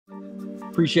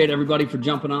Appreciate everybody for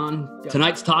jumping on.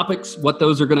 Tonight's topics, what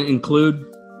those are going to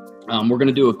include. We're going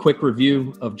to do a quick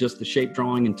review of just the shape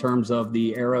drawing in terms of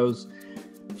the arrows.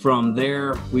 From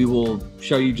there, we will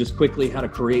show you just quickly how to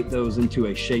create those into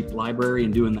a shape library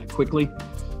and doing that quickly.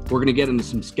 We're going to get into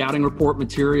some scouting report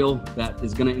material that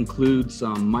is going to include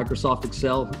some Microsoft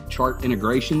Excel chart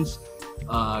integrations.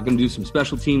 Going to do some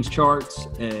special teams charts,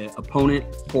 opponent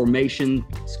formation,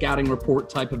 scouting report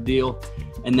type of deal.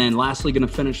 And then lastly, going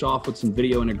to finish off with some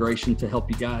video integration to help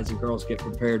you guys and girls get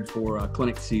prepared for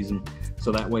clinic season.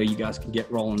 So that way you guys can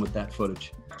get rolling with that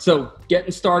footage. So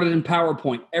getting started in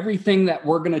PowerPoint. Everything that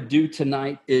we're going to do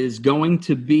tonight is going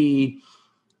to be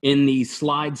in the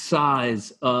slide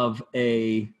size of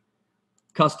a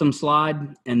custom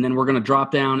slide. And then we're going to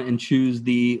drop down and choose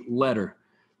the letter.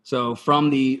 So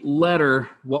from the letter,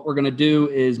 what we're going to do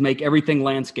is make everything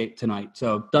landscape tonight.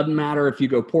 So it doesn't matter if you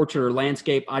go portrait or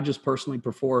landscape. I just personally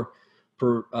prefer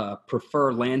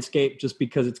landscape just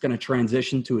because it's going to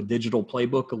transition to a digital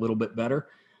playbook a little bit better.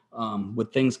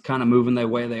 With things kind of moving the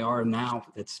way they are now,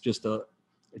 it's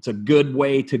a good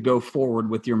way to go forward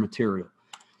with your material.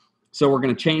 So we're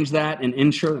going to change that and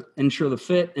ensure the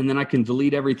fit, and then I can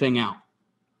delete everything out.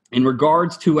 In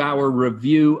regards to our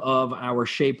review of our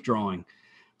shape drawing,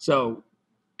 so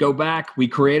go back, we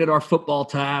created our football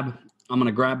tab. I'm going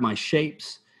to grab my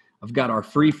shapes. I've got our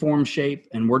freeform shape,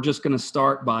 and we're just going to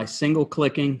start by single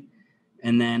clicking.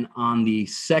 And then on the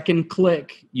second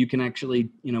click, you can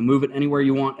actually, move it anywhere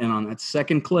you want. And on that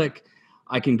second click,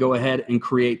 I can go ahead and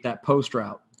create that post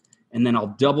route. And then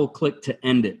I'll double click to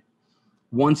end it.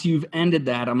 Once you've ended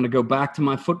that, I'm going to go back to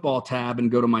my football tab and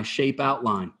go to my shape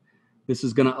outline. This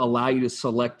is going to allow you to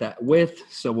select that width.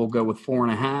 So we'll go with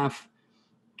 4.5.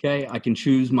 Okay, I can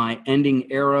choose my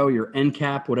ending arrow, your end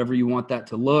cap, whatever you want that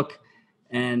to look.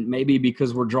 And maybe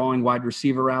because we're drawing wide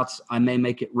receiver routes, I may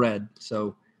make it red.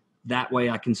 So that way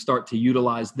I can start to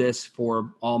utilize this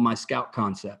for all my scout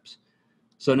concepts.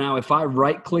 So now if I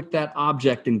right click that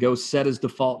object and go set as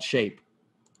default shape,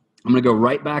 I'm going to go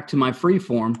right back to my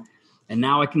freeform. And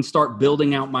now I can start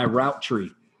building out my route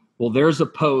tree. Well, there's a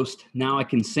post. Now I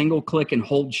can single click and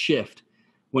hold shift.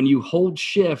 When you hold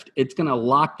shift, it's going to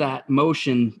lock that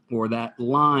motion or that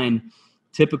line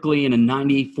typically in a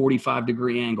 90, 45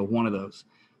 degree angle, one of those.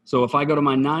 So if I go to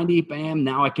my 90, bam,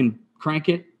 now I can crank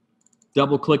it,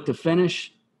 double click to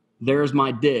finish. There's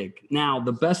my dig. Now,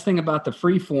 the best thing about the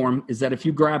freeform is that if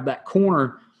you grab that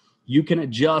corner, you can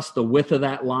adjust the width of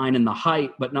that line and the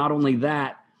height. But not only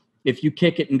that, if you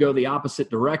kick it and go the opposite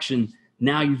direction,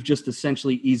 now you've just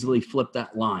essentially easily flipped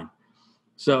that line.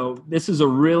 So this is a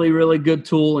really, really good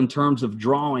tool in terms of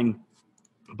drawing,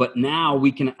 but now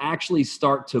we can actually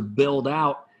start to build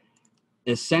out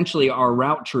essentially our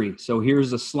route tree. So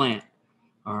here's a slant.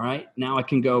 All right, now I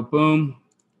can go boom,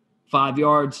 5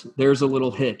 yards, there's a little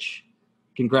hitch.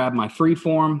 I can grab my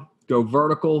freeform, go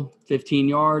vertical, 15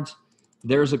 yards,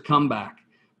 there's a comeback.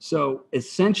 So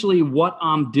essentially what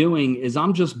I'm doing is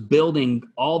I'm just building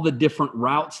all the different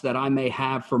routes that I may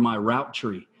have for my route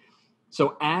tree.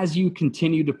 So as you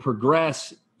continue to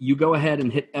progress, you go ahead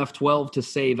and hit F12 to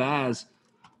save as.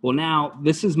 Well, now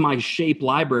this is my shape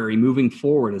library moving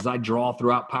forward as I draw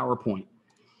throughout PowerPoint.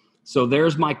 So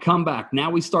there's my comeback. Now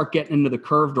we start getting into the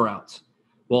curved routes.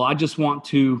 Well, I just want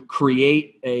to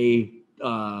create a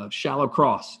shallow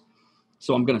cross.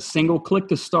 So I'm going to single click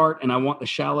to start, and I want the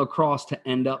shallow cross to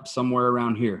end up somewhere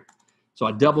around here. So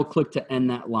I double click to end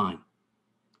that line.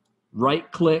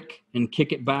 Right click and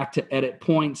kick it back to edit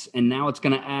points. And now it's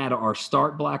going to add our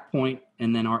start black point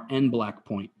and then our end black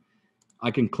point. I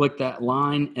can click that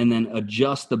line and then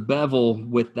adjust the bevel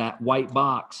with that white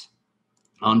box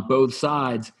on both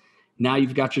sides. Now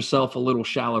you've got yourself a little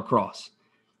shallow cross.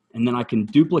 And then I can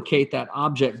duplicate that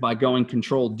object by going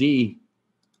Control D.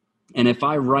 And if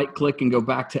I right click and go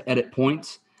back to edit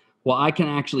points, well, I can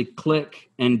actually click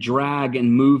and drag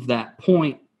and move that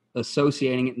point,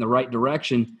 associating it in the right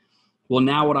direction. Well,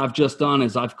 now what I've just done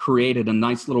is I've created a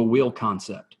nice little wheel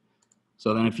concept.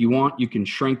 So then if you want, you can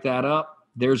shrink that up.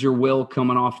 There's your wheel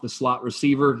coming off the slot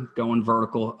receiver, going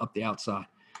vertical up the outside.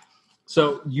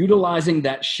 So utilizing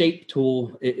that shape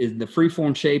tool, the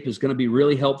freeform shape is going to be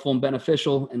really helpful and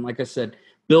beneficial. And like I said,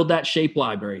 build that shape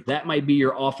library. That might be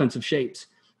your offensive shapes.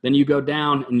 Then you go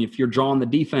down, and if you're drawing the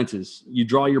defenses, you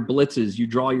draw your blitzes, you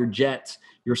draw your jets,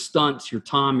 your stunts, your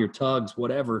tom, your tugs,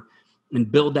 whatever,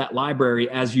 and build that library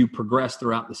as you progress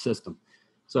throughout the system.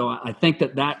 So I think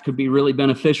that could be really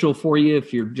beneficial for you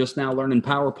if you're just now learning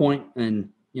PowerPoint. And,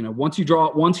 once you draw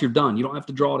it once, you're done. You don't have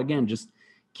to draw it again. Just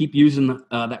keep using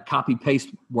that copy-paste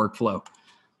workflow.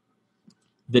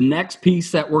 The next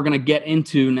piece that we're going to get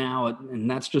into now, and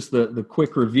that's just the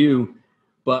quick review,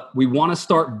 But we want to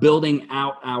start building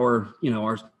out our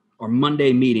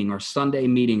Monday meeting, our Sunday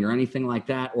meeting, or anything like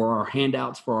that, or our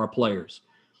handouts for our players.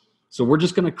 So we're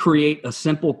just going to create a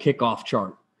simple kickoff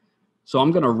chart. So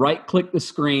I'm going to right-click the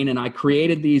screen, and I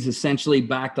created these essentially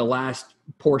back the last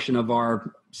portion of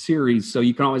our series, so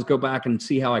you can always go back and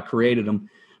see how I created them.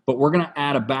 But we're going to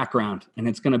add a background, and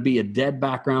it's going to be a dead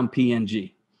background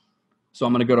PNG. So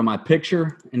I'm going to go to my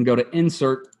picture and go to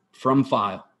Insert from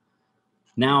File.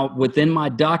 Now, within my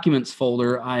Documents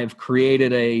folder, I've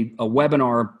created a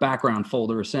webinar background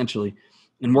folder, essentially,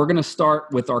 and we're going to start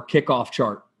with our kickoff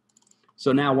chart.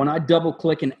 So now when I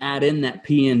double-click and add in that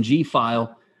PNG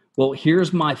file, well,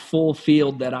 here's my full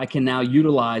field that I can now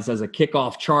utilize as a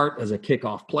kickoff chart, as a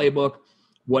kickoff playbook,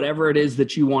 whatever it is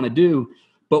that you want to do.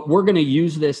 But we're going to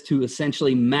use this to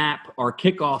essentially map our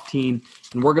kickoff team,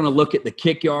 and we're going to look at the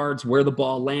kick yards, where the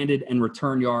ball landed, and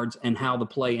return yards, and how the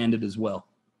play ended as well.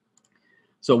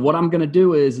 So what I'm going to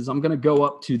do is I'm going to go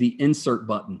up to the Insert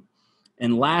button.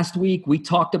 And last week, we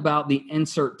talked about the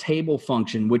Insert Table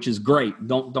function, which is great.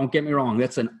 Don't get me wrong.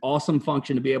 That's an awesome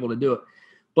function to be able to do it.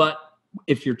 But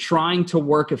if you're trying to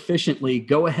work efficiently,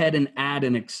 go ahead and add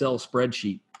an Excel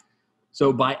spreadsheet.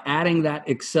 So by adding that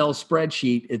Excel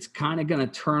spreadsheet, it's kind of going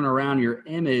to turn around your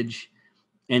image.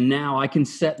 And now I can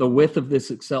set the width of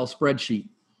this Excel spreadsheet.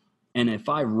 And if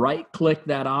I right-click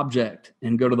that object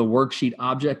and go to the worksheet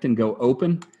object and go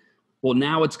open, well,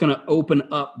 now it's going to open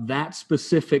up that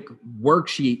specific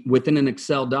worksheet within an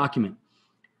Excel document.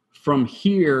 From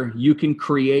here, you can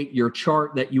create your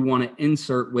chart that you want to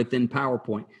insert within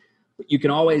PowerPoint. But you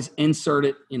can always insert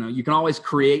it, you can always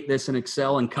create this in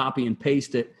Excel and copy and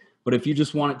paste it. But if you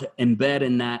just want it to embed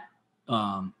in that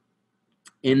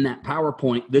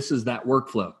PowerPoint, this is that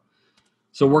workflow.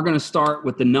 So we're going to start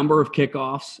with the number of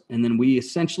kickoffs, and then we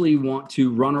essentially want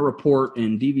to run a report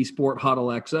in DV Sport Huddle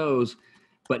XOs.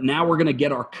 But now we're going to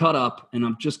get our cut up, and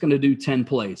I'm just going to do 10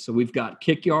 plays. So we've got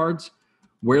kick yards,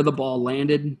 where the ball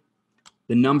landed,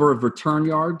 the number of return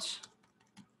yards,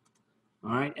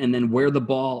 all right, and then where the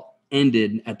ball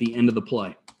ended at the end of the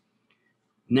play.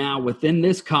 Now, within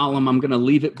this column, I'm going to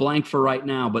leave it blank for right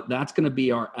now, but that's going to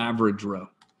be our average row.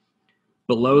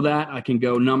 Below that, I can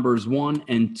go numbers 1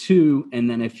 and 2, and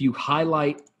then if you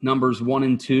highlight numbers 1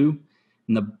 and 2,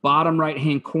 in the bottom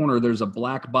right-hand corner, there's a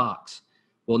black box.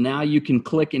 Well, now you can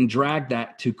click and drag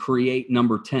that to create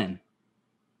number 10.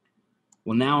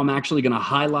 Well, now I'm actually going to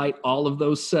highlight all of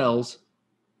those cells,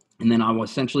 and then I will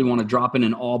essentially want to drop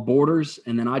in all borders,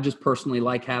 and then I just personally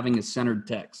like having a centered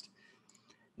text.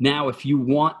 Now, if you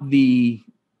want the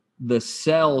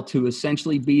cell to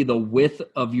essentially be the width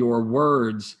of your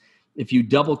words, if you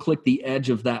double click the edge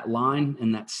of that line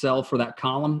and that cell for that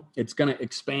column, it's going to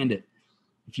expand it.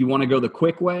 If you want to go the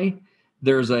quick way,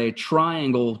 there's a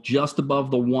triangle just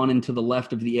above the 1 and to the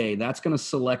left of the A. That's going to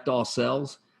select all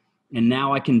cells. And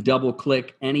now I can double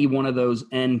click any one of those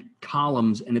end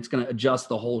columns, and it's going to adjust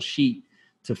the whole sheet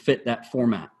to fit that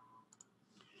format.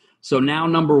 So now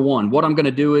number 1, what I'm going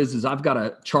to do is I've got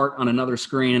a chart on another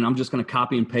screen, and I'm just going to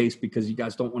copy and paste because you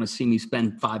guys don't want to see me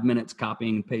spend 5 minutes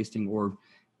copying and pasting or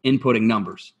inputting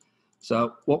numbers.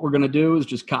 So what we're going to do is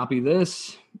just copy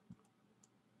this.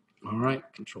 All right,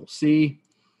 Control C.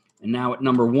 And now at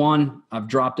number 1, I've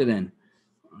dropped it in.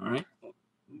 All right,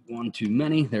 one too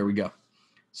many. There we go.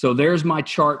 So there's my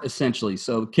chart essentially.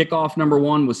 So kickoff number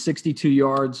 1 was 62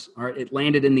 yards. All right, it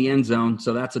landed in the end zone.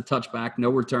 So that's a touchback, no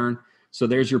return. So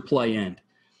there's your play end.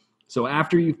 So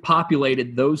after you've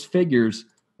populated those figures,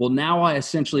 well, now I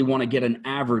essentially want to get an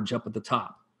average up at the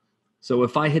top. So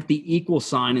if I hit the equal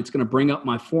sign, it's going to bring up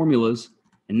my formulas.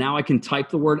 And now I can type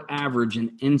the word average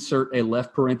and insert a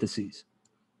left parentheses.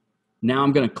 Now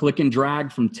I'm going to click and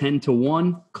drag from 10 to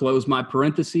 1, close my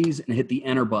parentheses, and hit the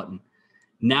enter button.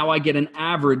 Now I get an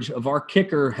average of our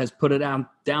kicker has put it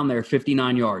down there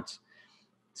 59 yards.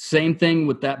 Same thing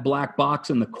with that black box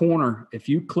in the corner. If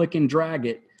you click and drag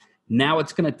it, now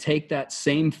it's going to take that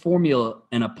same formula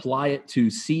and apply it to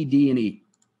C, D, and E.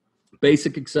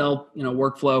 Basic Excel,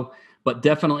 workflow, but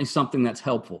definitely something that's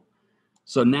helpful.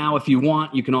 So now if you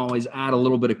want, you can always add a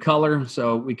little bit of color.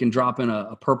 So we can drop in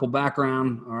a purple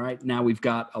background. All right, now we've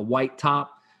got a white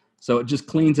top. So it just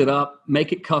cleans it up,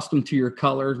 make it custom to your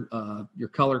color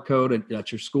code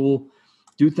at your school.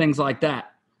 Do things like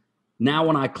that. Now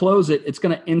when I close it, it's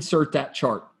going to insert that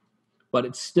chart, but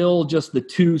it's still just the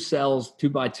 2 cells, 2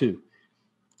 by 2.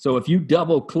 So if you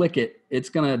double click it, it's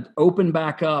going to open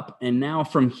back up. And now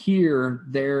from here,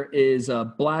 there is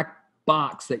a black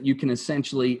box that you can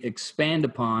essentially expand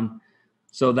upon.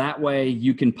 So that way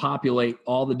you can populate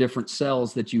all the different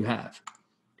cells that you have.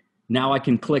 Now I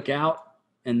can click out,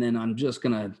 and then I'm just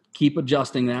going to keep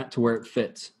adjusting that to where it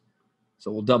fits. So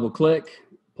we'll double click,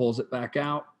 pulls it back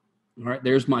out. All right,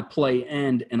 there's my play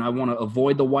end, and I want to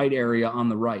avoid the white area on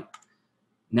the right.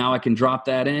 Now I can drop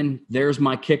that in. There's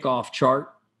my kickoff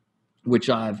chart,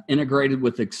 which I've integrated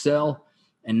with Excel,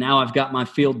 and now I've got my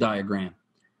field diagram.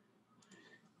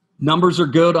 Numbers are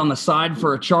good on the side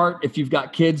for a chart. If you've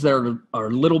got kids that are a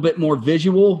little bit more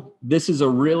visual, this is a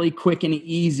really quick and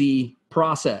easy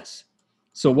process.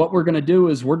 So what we're going to do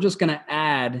is we're just going to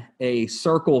add a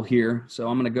circle here. So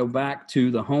I'm going to go back to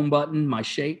the home button, my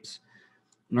shapes.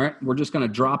 All right, we're just going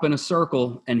to drop in a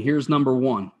circle, and here's number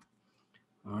 1.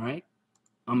 All right,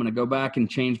 I'm going to go back and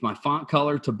change my font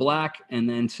color to black, and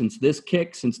then since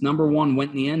number 1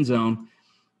 went in the end zone,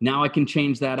 now I can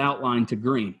change that outline to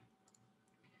green.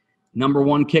 Number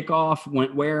 1 kickoff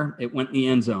went where? It went in the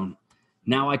end zone.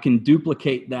 Now I can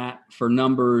duplicate that for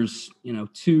numbers,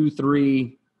 2,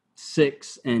 3,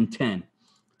 6, and 10.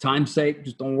 Time's sake,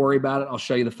 just don't worry about it. I'll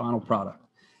show you the final product.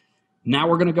 Now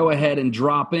we're going to go ahead and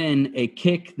drop in a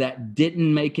kick that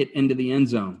didn't make it into the end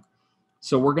zone.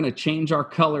 So we're going to change our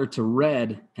color to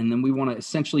red, and then we want to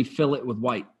essentially fill it with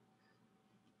white.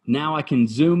 Now I can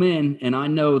zoom in, and I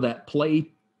know that play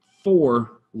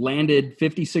 4 landed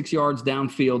 56 yards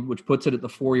downfield, which puts it at the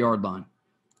 4-yard line.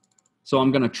 So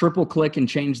I'm going to triple click and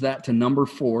change that to number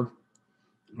 4.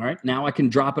 All right, now I can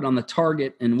drop it on the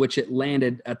target in which it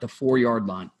landed at the 4-yard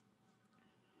line.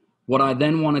 What I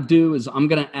then want to do is I'm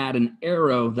going to add an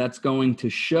arrow that's going to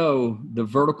show the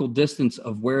vertical distance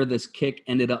of where this kick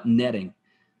ended up netting.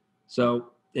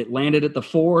 So it landed at the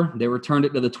 4, they returned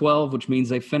it to the 12, which means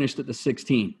they finished at the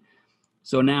 16.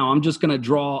 So now I'm just going to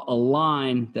draw a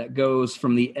line that goes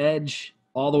from the edge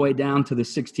all the way down to the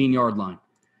 16-yard line.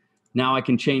 Now I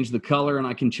can change the color and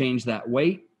I can change that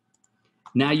weight.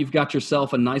 Now you've got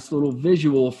yourself a nice little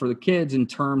visual for the kids in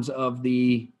terms of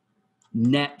the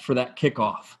net for that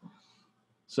kickoff.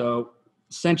 So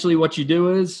essentially what you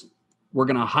do is we're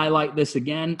going to highlight this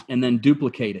again and then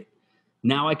duplicate it.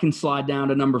 Now I can slide down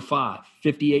to number 5,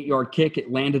 58-yard kick.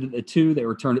 It landed at the 2. They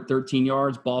returned it 13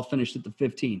 yards. Ball finished at the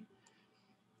 15.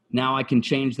 Now I can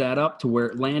change that up to where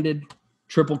it landed,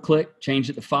 triple click, change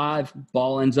it to 5,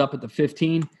 ball ends up at the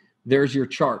 15. There's your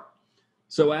chart.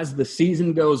 So as the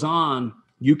season goes on,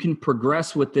 you can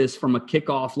progress with this from a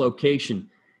kickoff location.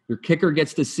 Your kicker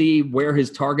gets to see where his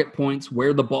target points,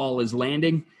 where the ball is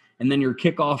landing, and then your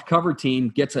kickoff cover team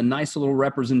gets a nice little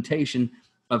representation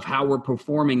of how we're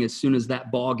performing as soon as that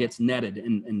ball gets netted.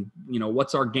 And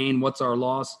what's our gain, what's our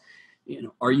loss?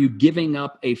 Are you giving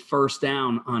up a first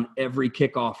down on every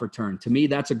kickoff return? To me,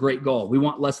 that's a great goal. We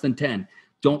want less than 10.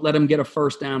 Don't let them get a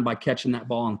first down by catching that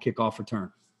ball on kickoff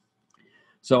return.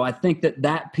 So I think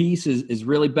that piece is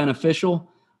really beneficial.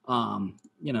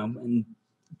 And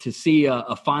to see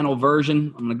a final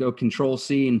version, I'm going to go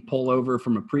Control-C and pull over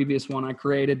from a previous one I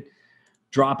created.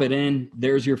 Drop it in.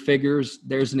 There's your figures.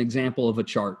 There's an example of a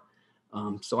chart.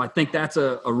 So I think that's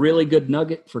a really good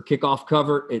nugget for kickoff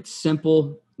cover. It's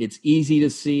simple. It's easy to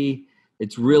see.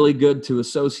 It's really good to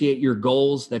associate your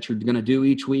goals that you're going to do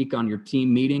each week on your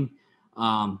team meeting.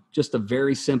 Just a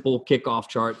very simple kickoff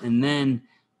chart. And then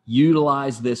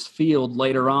utilize this field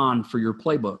later on for your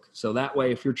playbook. So that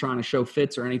way, if you're trying to show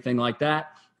fits or anything like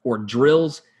that, or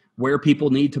drills where people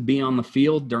need to be on the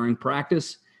field during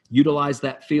practice, utilize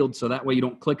that field so that way you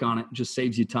don't click on it. It just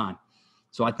saves you time.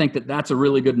 So I think that's a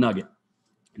really good nugget.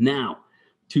 Now,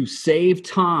 to save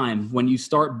time when you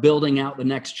start building out the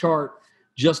next chart,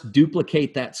 just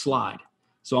duplicate that slide.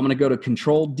 So I'm going to go to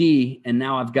Control-D, and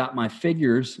now I've got my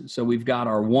figures. So we've got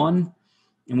our 1,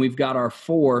 and we've got our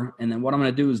 4, and then what I'm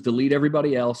going to do is delete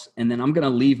everybody else, and then I'm going to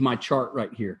leave my chart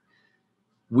right here.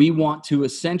 We want to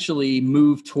essentially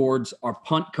move towards our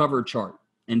punt cover chart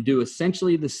and do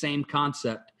essentially the same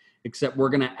concept, except we're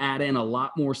going to add in a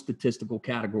lot more statistical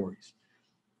categories.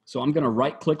 So I'm going to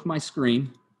right-click my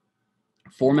screen,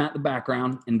 format the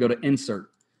background, and go to Insert,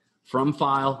 from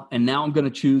File, and now I'm going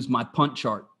to choose my punt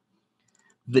chart.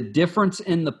 The difference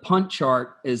in the punt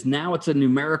chart is now it's a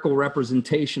numerical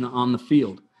representation on the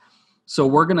field. So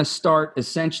we're going to start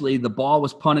essentially, the ball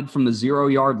was punted from the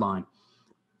 0-yard line.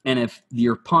 And if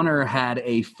your punter had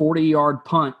a 40-yard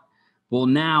punt, well,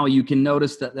 now you can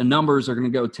notice that the numbers are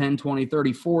going to go 10, 20,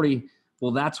 30, 40.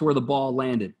 Well, that's where the ball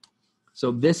landed.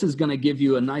 So this is going to give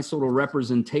you a nice little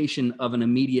representation of an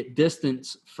immediate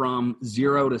distance from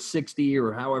 0 to 60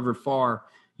 or however far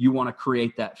you want to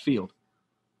create that field.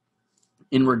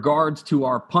 In regards to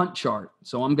our punt chart,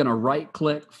 so I'm going to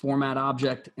right-click, Format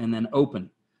Object, and then Open.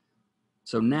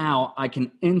 So now I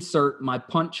can insert my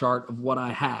punt chart of what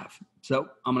I have. So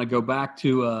I'm going to go back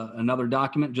to another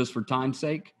document just for time's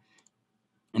sake,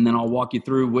 and then I'll walk you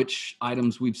through which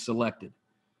items we've selected.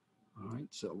 All right,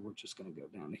 so we're just going to go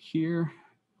down to here,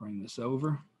 bring this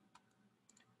over.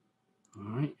 All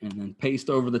right, and then paste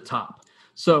over the top.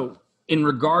 So in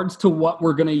regards to what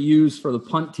we're going to use for the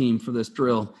punt team for this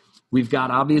drill, we've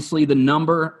got obviously the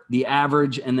number, the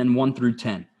average, and then 1 through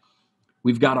 10.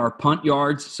 We've got our punt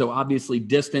yards, so obviously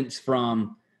distance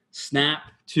from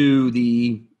snap to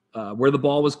the where the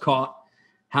ball was caught,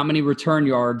 how many return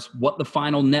yards, what the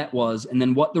final net was, and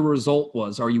then what the result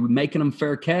was. Are you making them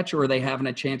fair catch, or are they having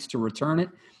a chance to return it?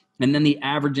 And then the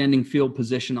average ending field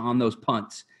position on those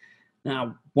punts.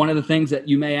 Now, one of the things that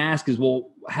you may ask is,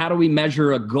 well, how do we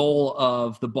measure a goal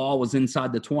of the ball was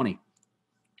inside the 20,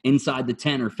 inside the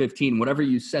 10 or 15, whatever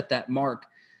you set that mark?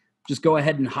 Just go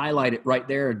ahead and highlight it right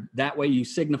there. That way you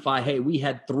signify, hey, we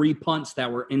had 3 punts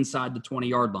that were inside the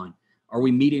 20-yard line. Are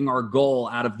we meeting our goal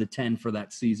out of the 10 for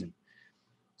that season?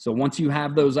 So once you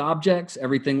have those objects,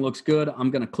 everything looks good.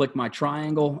 I'm going to click my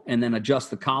triangle and then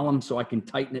adjust the column so I can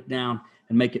tighten it down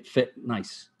and make it fit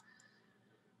nice.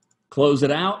 Close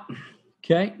it out.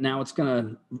 Okay, now it's going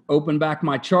to open back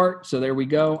my chart. So there we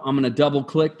go. I'm going to double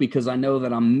click because I know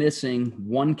that I'm missing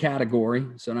one category.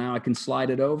 So now I can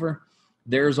slide it over.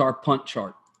 There's our punt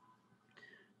chart.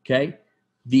 Okay,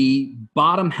 the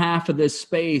bottom half of this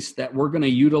space that we're going to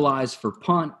utilize for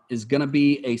punt is going to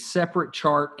be a separate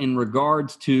chart in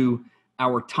regards to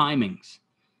our timings.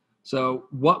 So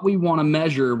what we want to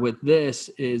measure with this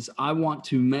is I want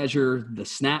to measure the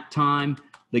snap time,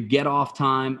 the get off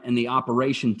time, and the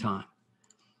operation time.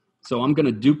 So I'm going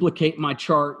to duplicate my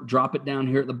chart, drop it down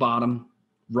here at the bottom,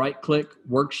 right click,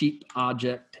 worksheet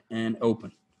object, and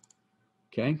open.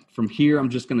 Okay, from here, I'm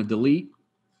just going to delete.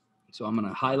 So I'm going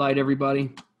to highlight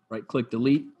everybody, right click,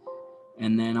 delete,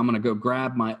 and then I'm going to go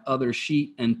grab my other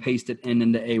sheet and paste it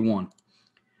into A1.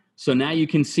 So now you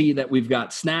can see that we've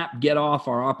got snap, get off,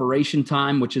 our operation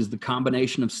time, which is the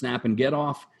combination of snap and get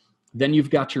off. Then you've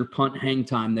got your punt hang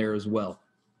time there as well.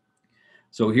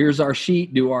 So here's our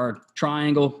sheet, do our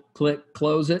triangle, click,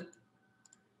 close it.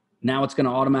 Now it's going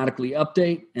to automatically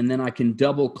update, and then I can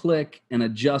double click and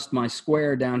adjust my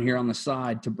square down here on the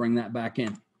side to bring that back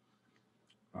in.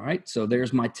 All right, so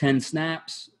there's my 10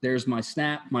 snaps. There's my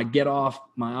snap, my get off,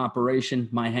 my operation,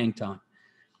 my hang time.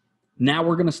 Now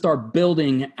we're going to start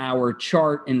building our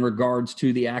chart in regards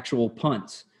to the actual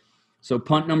punts. So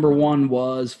punt number 1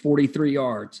 was 43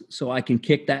 yards. So I can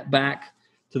kick that back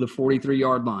to the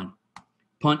 43-yard line.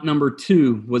 Punt number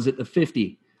 2 was at the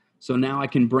 50. So now I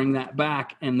can bring that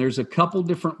back, and there's a couple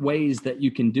different ways that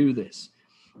you can do this.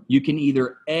 You can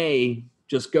either A,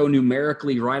 just go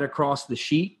numerically right across the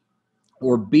sheet,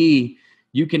 or B,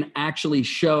 you can actually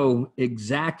show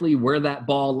exactly where that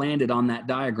ball landed on that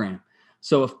diagram.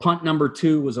 So if punt number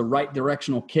 2 was a right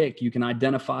directional kick, you can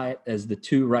identify it as the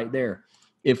 2 right there.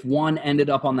 If 1 ended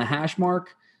up on the hash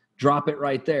mark, drop it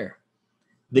right there.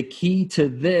 The key to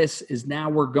this is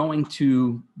now we're going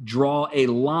to draw a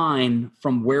line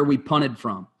from where we punted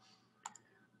from.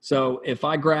 So if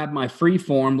I grab my free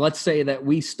form, let's say that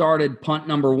we started punt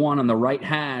number 1 on the right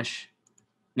hash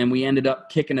and we ended up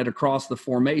kicking it across the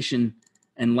formation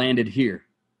and landed here.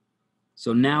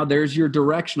 So now there's your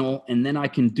directional, and then I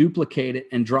can duplicate it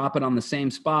and drop it on the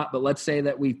same spot. But let's say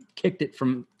that we kicked it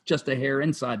from just a hair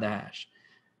inside the hash.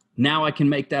 Now I can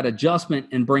make that adjustment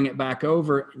and bring it back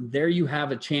over. There you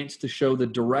have a chance to show the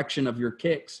direction of your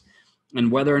kicks and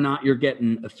whether or not you're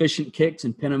getting efficient kicks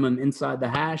and pinning them inside the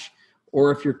hash,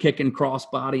 or if you're kicking cross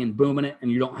body and booming it and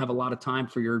you don't have a lot of time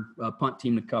for your punt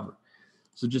team to cover.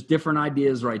 So just different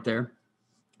ideas right there.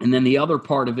 And then the other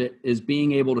part of it is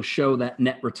being able to show that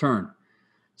net return.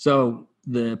 So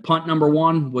the punt number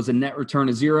 1 was a net return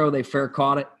of 0. They fair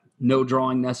caught it. No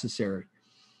drawing necessary.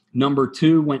 Number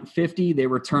 2 went 50. They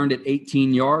returned at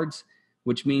 18 yards,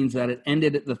 which means that it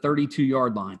ended at the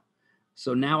 32-yard line.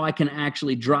 So now I can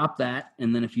actually drop that.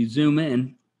 And then if you zoom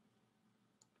in,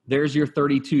 there's your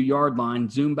 32-yard line.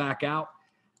 Zoom back out.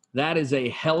 That is a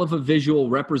hell of a visual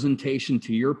representation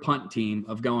to your punt team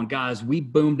of going, guys, we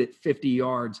boomed it 50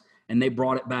 yards and they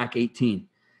brought it back 18.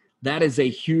 That is a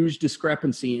huge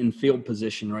discrepancy in field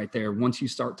position right there once you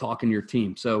start talking to your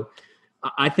team. So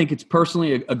I think it's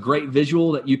personally a great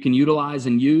visual that you can utilize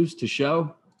and use to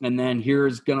show. And then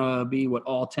here's going to be what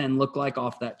all 10 look like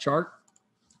off that chart.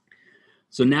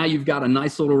 So now you've got a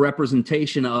nice little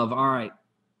representation of, all right,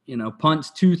 you know, punts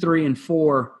 2, 3, and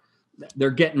 4,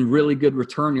 they're getting really good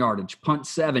return yardage. Punt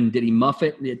 7, did he muff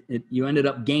it? You ended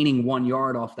up gaining 1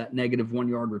 yard off that negative 1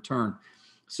 yard return.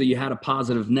 So you had a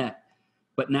positive net.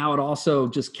 But now it also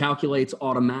just calculates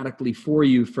automatically for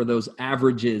you for those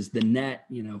averages, the net,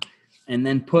 you know, and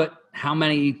then put how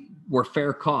many were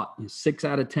fair caught, 6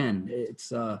 out of 10.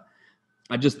 It's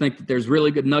I just think that there's really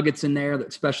good nuggets in there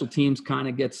that special teams kind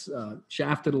of gets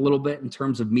shafted a little bit in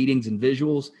terms of meetings and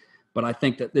visuals. But I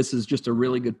think that this is just a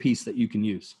really good piece that you can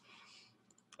use.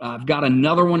 I've got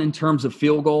another one in terms of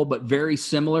field goal, but very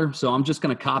similar. So I'm just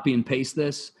going to copy and paste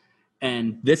this.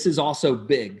 And this is also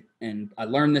big. And I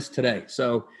learned this today.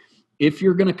 So if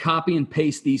you're going to copy and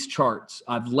paste these charts,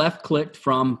 I've left clicked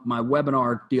from my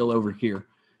webinar deal over here.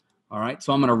 All right.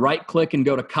 So I'm going to right click and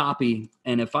go to copy.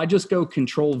 And if I just go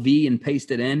Control V and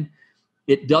paste it in,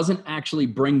 it doesn't actually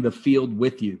bring the field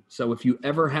with you. So if you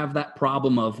ever have that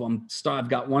problem of I've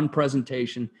got one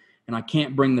presentation and I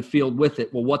can't bring the field with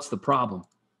it, well, what's the problem?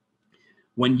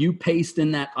 When you paste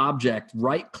in that object,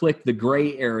 right click the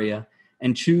gray area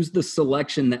and choose the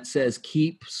selection that says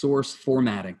keep source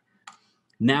formatting.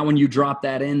 Now, when you drop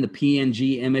that in, the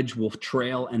PNG image will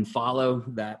trail and follow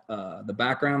that the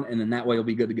background, and then that way you'll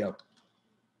be good to go.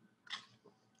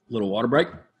 Little water break.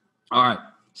 All right,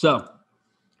 so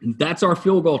that's our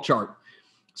field goal chart.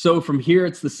 So from here,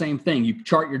 it's the same thing. You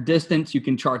chart your distance. You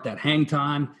can chart that hang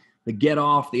time, the get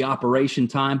off, the operation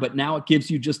time, but now it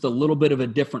gives you just a little bit of a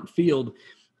different field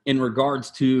in regards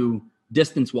to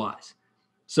distance-wise.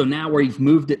 So now where you've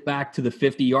moved it back to the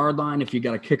 50-yard line, if you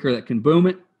got a kicker that can boom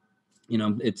it, you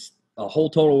know, it's a whole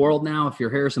total world now. If you're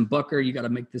Harrison Butker, you got to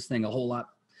make this thing a whole lot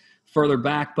further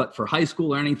back. But for high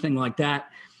school or anything like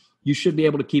that, you should be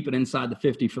able to keep it inside the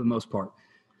 50 for the most part.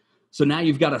 So now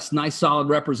you've got a nice solid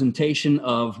representation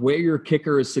of where your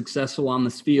kicker is successful on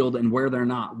this field and where they're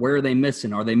not. Where are they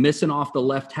missing? Are they missing off the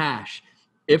left hash?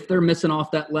 If they're missing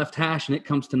off that left hash and it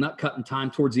comes to nut cutting time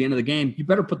towards the end of the game, you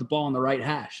better put the ball on the right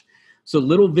hash. So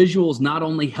little visuals not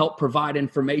only help provide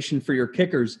information for your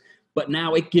kickers, but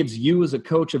now it gives you as a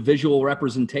coach a visual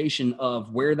representation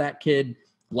of where that kid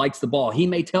likes the ball. He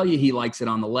may tell you he likes it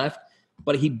on the left,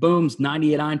 but he booms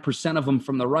 99% of them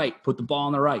from the right. Put the ball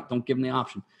on the right. Don't give him the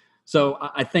option. So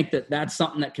I think that that's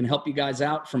something that can help you guys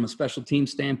out from a special team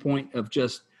standpoint of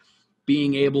just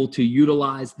being able to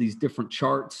utilize these different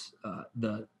charts,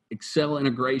 the Excel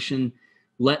integration,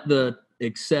 let the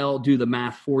Excel do the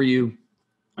math for you.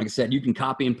 Like I said, you can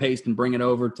copy and paste and bring it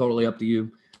over, totally up to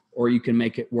you, or you can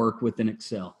make it work within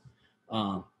Excel.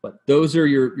 But those are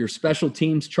your special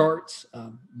teams charts.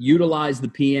 Utilize the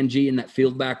PNG in that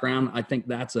field background. I think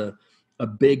that's a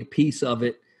big piece of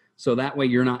it. So that way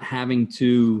you're not having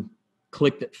to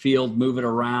click that field, move it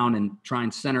around, and try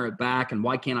and center it back. And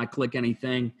why can't I click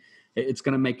anything? It's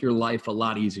going to make your life a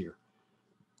lot easier.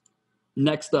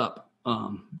 Next up,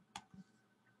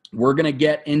 we're going to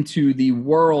get into the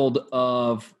world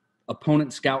of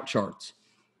opponent scout charts.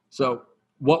 So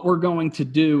what we're going to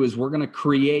do is we're going to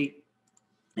create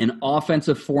an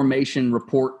offensive formation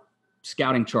report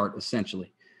scouting chart,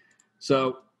 essentially.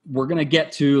 So we're going to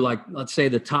get to, like, let's say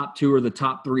the top 2 or the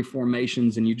top 3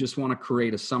 formations, and you just want to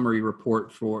create a summary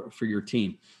report for your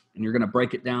team. And you're going to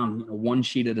break it down one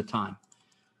sheet at a time.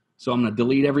 So I'm going to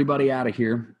delete everybody out of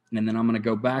here, and then I'm going to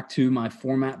go back to my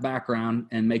format background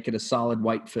and make it a solid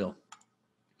white fill.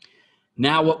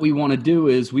 Now what we want to do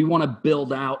is we want to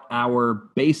build out our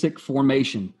basic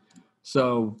formation.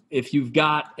 So if you've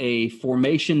got a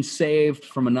formation saved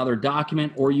from another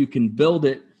document, or you can build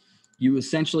it, you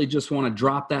essentially just want to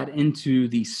drop that into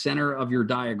the center of your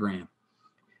diagram.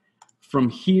 From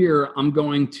here, I'm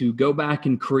going to go back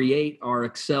and create our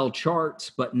Excel charts,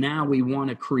 but now we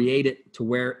want to create it to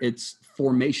where it's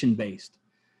formation based.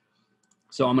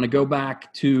 So I'm going to go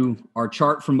back to our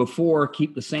chart from before,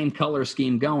 keep the same color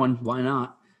scheme going. Why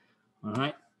not? All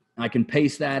right. I can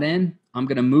paste that in. I'm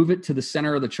going to move it to the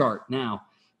center of the chart. Now,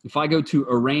 if I go to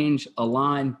arrange,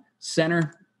 align,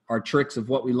 center, our tricks of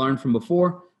what we learned from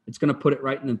before, it's going to put it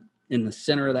right in the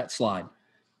center of that slide.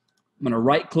 I'm going to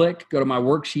right click, go to my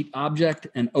worksheet object,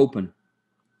 and open.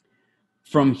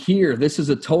 From here, this is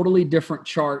a totally different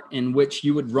chart in which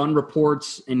you would run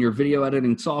reports in your video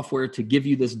editing software to give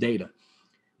you this data.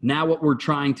 Now what we're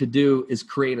trying to do is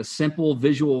create a simple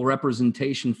visual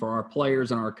representation for our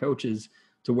players and our coaches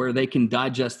to where they can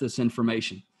digest this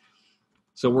information.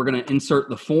 So we're going to insert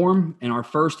the form, and our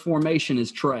first formation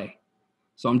is tray.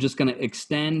 So I'm just going to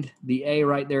extend the A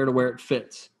right there to where it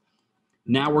fits.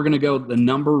 Now we're going to go the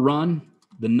number run,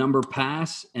 the number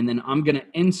pass, and then I'm going to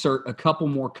insert a couple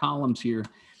more columns here.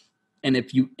 And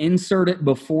if you insert it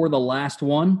before the last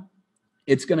one,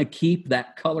 it's going to keep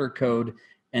that color code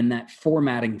and that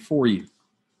formatting for you.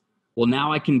 Well,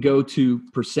 now I can go to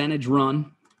percentage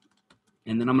run,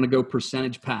 and then I'm going to go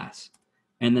percentage pass.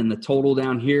 And then the total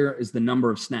down here is the number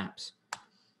of snaps.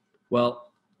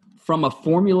 Well, from a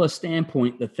formula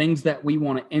standpoint, the things that we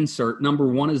want to insert, number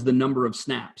one is the number of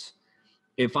snaps.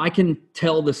 If I can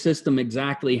tell the system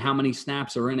exactly how many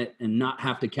snaps are in it and not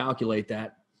have to calculate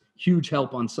that, Huge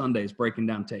help on Sundays breaking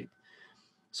down tape.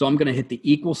 So I'm going to hit the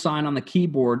equal sign on the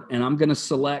keyboard, and I'm going to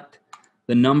select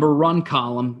the number run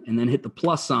column and then hit the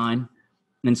plus sign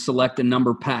and select the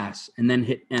number pass and then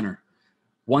hit enter.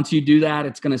 Once you do that,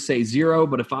 it's going to say 0,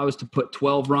 but if I was to put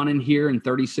 12 run in here and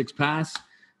 36 pass,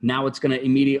 now it's going to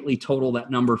immediately total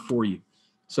that number for you.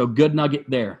 So good nugget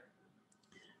there.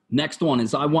 Next one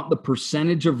is I want the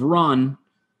percentage of run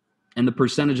and the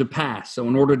percentage of pass. So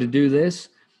in order to do this,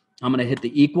 I'm going to hit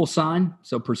the equal sign.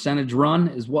 So percentage run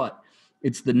is what?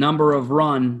 It's the number of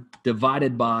run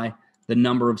divided by the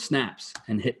number of snaps,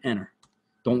 and hit enter.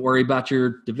 Don't worry about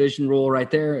your division rule right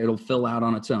there. It'll fill out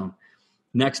on its own.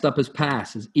 Next up is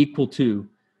pass is equal to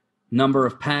number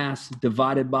of pass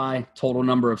divided by total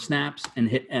number of snaps, and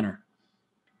hit enter.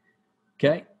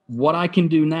 Okay. What I can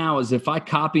do now is if I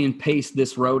copy and paste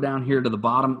this row down here to the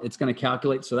bottom, it's going to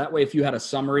calculate. So that way, if you had a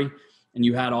summary and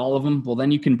you had all of them, well,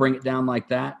 then you can bring it down like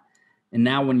that. And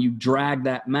now when you drag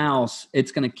that mouse,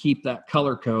 it's going to keep that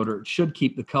color code, or it should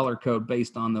keep the color code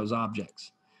based on those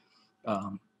objects.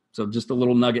 So just a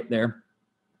little nugget there.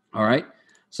 All right.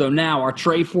 So now our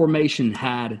tray formation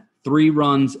had 3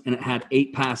 runs and it had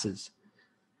 8 passes.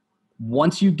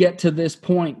 Once you get to this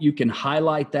point, you can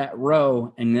highlight that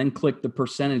row and then click the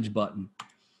percentage button.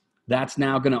 That's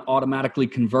now going to automatically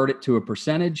convert it to a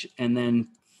percentage. And then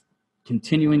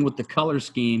continuing with the color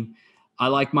scheme, I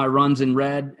like my runs in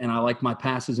red and I like my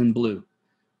passes in blue.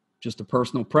 Just a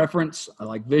personal preference. I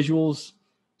like visuals.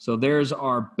 So there's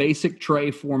our basic tray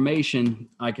formation.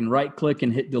 I can right click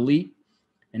and hit delete.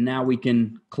 And now we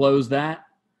can close that.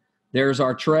 There's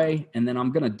our tray. And then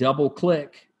I'm going to double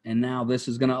click. And now this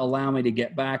is going to allow me to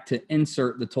get back to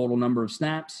insert the total number of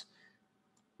snaps.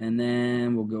 And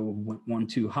then we'll go 1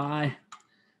 too high.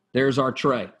 There's our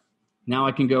tray. Now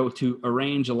I can go to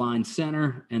arrange, align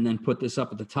center, and then put this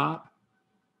up at the top.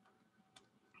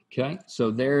 Okay,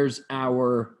 so there's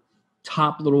our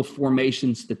top little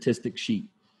formation statistic sheet.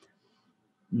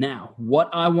 Now, what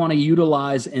I want to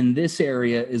utilize in this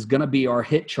area is going to be our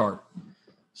hit chart.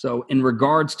 So in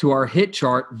regards to our hit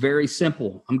chart, very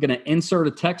simple. I'm going to insert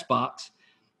a text box,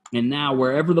 and now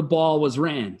wherever the ball was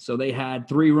ran, so they had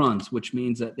 3 runs, which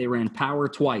means that they ran power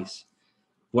twice.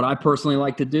 What I personally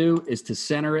like to do is to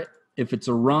center it. If it's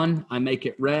a run, I make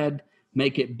it red,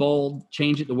 make it bold,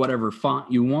 change it to whatever font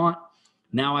you want.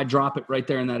 Now I drop it right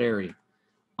there in that area.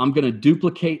 I'm going to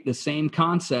duplicate the same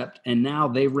concept, and now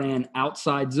they ran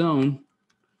outside zone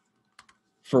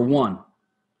for 1.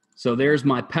 So there's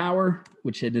my power,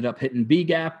 which ended up hitting B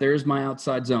gap. There's my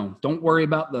outside zone. Don't worry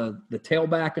about the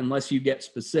tailback unless you get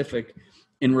specific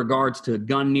in regards to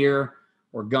gun near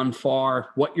or gun far.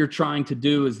 What you're trying to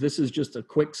do is this is just a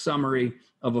quick summary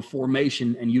of a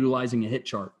formation and utilizing a hit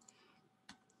chart.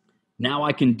 Now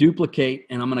I can duplicate,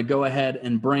 and I'm going to go ahead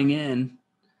and bring in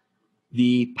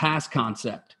the pass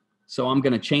concept. So I'm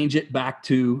going to change it back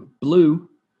to blue,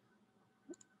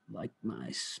 like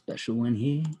my special one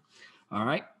here. All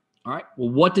right. All right. Well,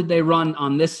 what did they run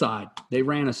on this side? They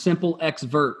ran a simple X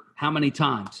vert. How many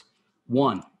times?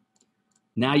 1.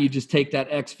 Now you just take that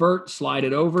X vert, slide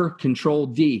it over, Control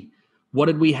D. What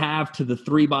did we have to the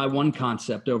 3x1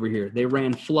 concept over here? They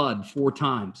ran flood 4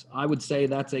 times. I would say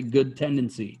that's a good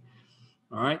tendency.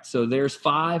 All right. So there's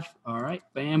 5. All right.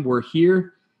 Bam. We're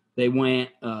here. They went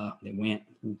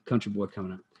country boy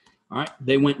coming up. All right.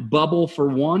 They went bubble for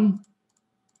 1.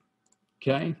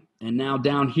 Okay. And now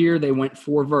down here, they went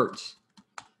 4 verts.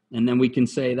 And then we can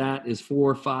say that is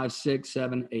 4, 5, 6,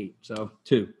 7, 8. So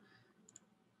 2.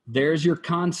 There's your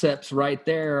concepts right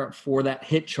there for that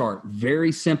hit chart.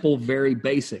 Very simple, very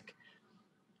basic.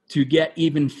 To get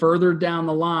even further down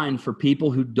the line for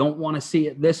people who don't want to see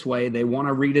it this way, they want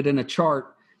to read it in a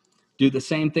chart, do the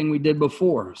same thing we did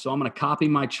before. So I'm going to copy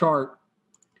my chart,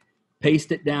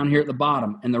 paste it down here at the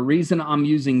bottom. And the reason I'm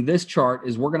using this chart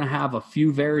is we're going to have a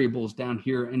few variables down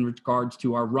here in regards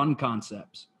to our run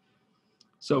concepts.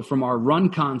 So from our run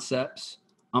concepts,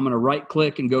 I'm going to right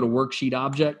click and go to worksheet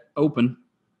object, open.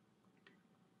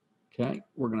 Okay,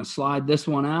 we're going to slide this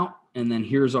one out, and then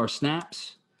here's our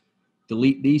snaps.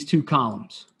 Delete these 2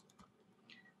 columns.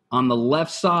 On the left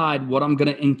side, what I'm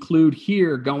going to include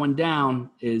here going down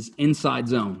is inside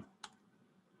zone.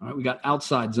 All right, we got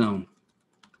outside zone,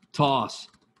 toss,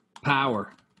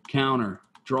 power, counter,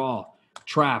 draw,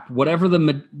 trap, whatever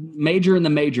the major and the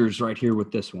majors right here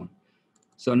with this one.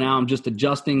 So now I'm just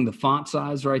adjusting the font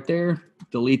size right there.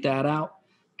 Delete that out.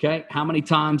 Okay, how many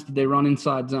times did they run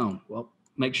inside zone? Well,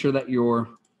 make sure that your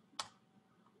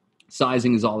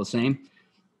sizing is all the same.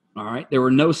 All right. There were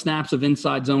no snaps of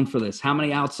inside zone for this. How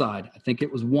many outside? I think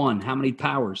it was 1. How many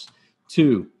powers?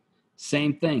 2.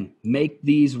 Same thing. Make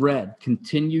these red.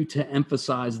 Continue to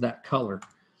emphasize that color.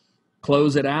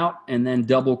 close it out, and then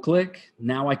double click.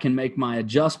 Now I can make my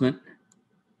adjustment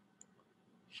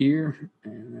here,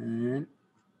 and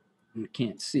I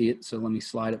can't see it, so let me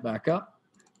slide it back up.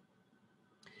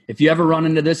 If you ever run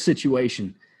into this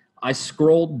situation, I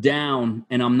scrolled down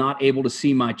and I'm not able to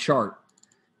see my chart.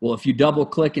 Well, if you double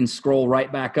click and scroll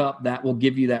right back up, that will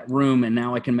give you that room, and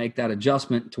now I can make that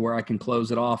adjustment to where I can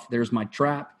close it off. There's my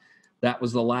trap. That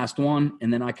was the last one,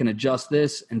 and then I can adjust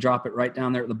this and drop it right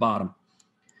down there at the bottom.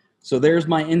 So there's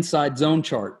my inside zone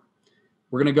chart.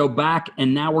 We're going to go back,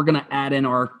 and now we're going to add in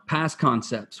our pass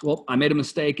concepts. Well, I made a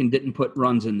mistake and didn't put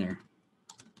runs in there.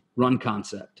 Run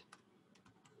concept.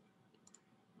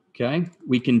 Okay,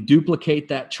 we can duplicate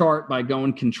that chart by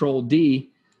going Control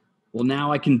D. Well,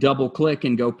 now I can double click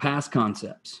and go pass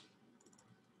concepts.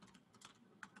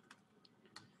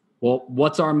 Well,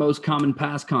 what's our most common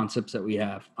pass concepts that we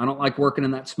have? I don't like working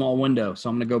in that small window, so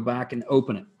I'm going to go back and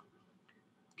open it.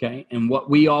 Okay, and what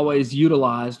we always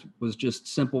utilized was just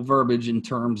simple verbiage in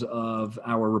terms of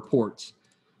our reports.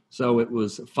 So it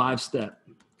was 5-step,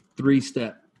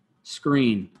 3-step,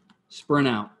 screen, sprint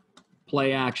out,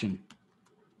 play action,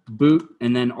 boot,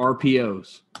 and then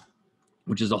RPOs,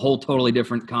 which is a whole totally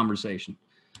different conversation.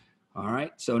 All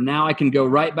right, so now I can go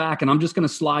right back, and I'm just going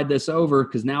to slide this over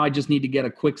because now I just need to get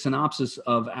a quick synopsis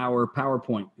of our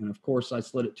PowerPoint. And of course, I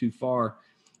slid it too far,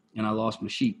 and I lost my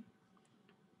sheet.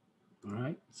 All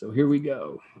right, so here we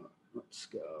go. Let's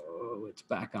go. It's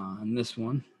back on this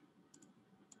one.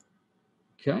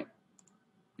 Okay,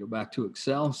 go back to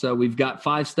Excel. So we've got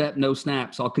 5-step, no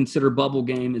snaps. I'll consider bubble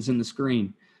game is in the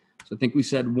screen. So I think we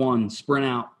said 1, sprint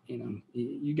out. You know,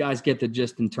 you guys get the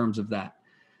gist in terms of that.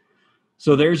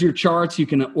 So there's your charts. You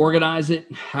can organize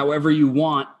it however you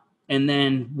want. And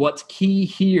then what's key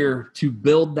here to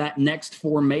build that next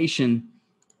formation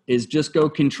is just go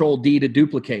Control D to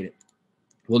duplicate it.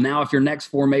 Well, now if your next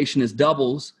formation is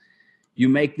doubles, you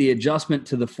make the adjustment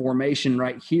to the formation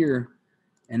right here,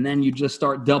 and then you just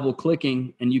start double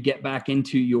clicking and you get back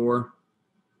into your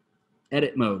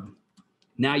edit mode.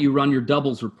 Now you run your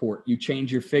doubles report, you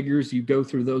change your figures, you go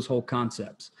through those whole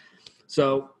concepts.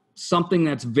 So something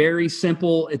that's very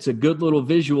simple, it's a good little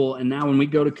visual, and now when we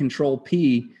go to Control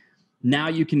P, now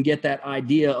you can get that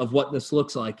idea of what this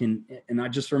looks like. And I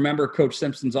just remember Coach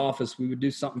Simpson's office, we would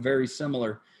do something very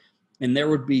similar. And there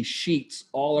would be sheets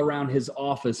all around his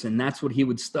office, and that's what he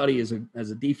would study as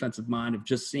a defensive mind, of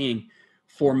just seeing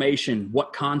formation.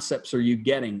 What concepts are you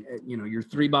getting? You know, your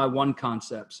 3x1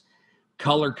 concepts,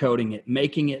 color coding it,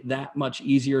 making it that much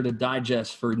easier to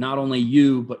digest for not only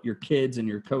you, but your kids and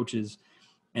your coaches.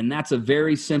 And that's a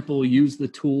very simple, use the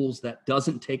tools that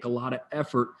doesn't take a lot of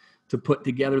effort to put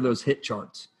together those hit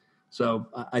charts. So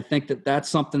I think that that's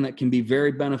something that can be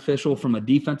very beneficial from a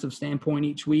defensive standpoint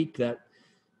each week. That,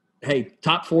 hey,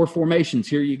 top 4 formations,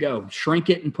 here you go. Shrink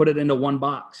it and put it into one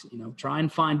box. You know, try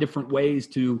and find different ways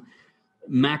to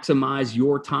maximize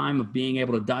your time of being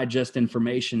able to digest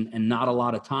information and not a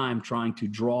lot of time trying to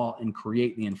draw and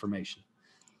create the information.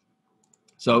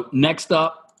 So next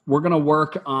up, we're going to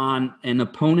work on an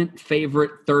opponent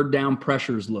favorite third down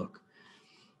pressures look.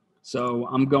 So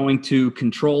I'm going to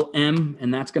Control M,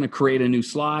 and that's going to create a new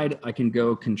slide. I can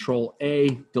go Control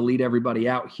A, delete everybody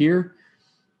out here.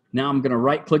 Now I'm going to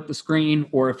right click the screen,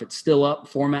 or if it's still up,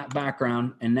 format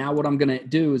background. And now what I'm going to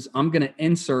do is I'm going to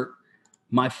insert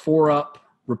my 4-up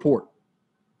report.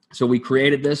 So we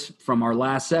created this from our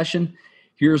last session.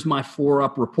 Here's my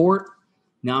 4-up report.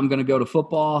 Now I'm going to go to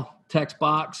football, text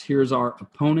box. Here's our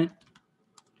opponent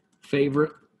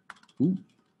favorite.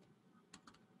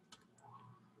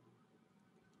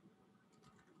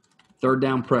 Third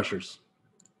down pressures.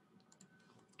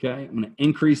 Okay, I'm going to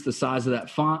increase the size of that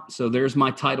font. So there's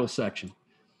my title section.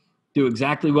 Do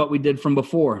exactly what we did from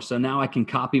before. So now I can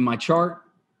copy my chart,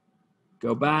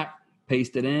 go back,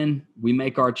 paste it in. We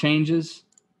make our changes.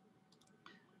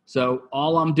 So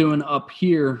all I'm doing up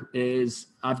here is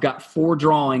I've got 4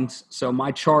 drawings. So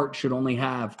my chart should only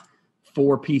have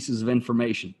 4 pieces of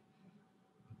information.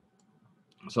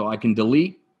 So I can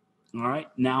delete. All right,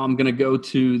 now I'm going to go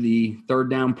to the third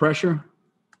down pressure.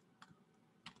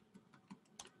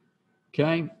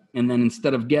 Okay, and then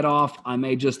instead of get off, I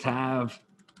may just have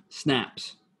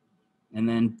snaps, and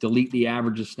then delete the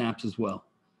average of snaps as well.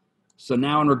 So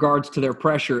now in regards to their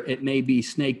pressure, it may be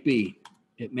snake B,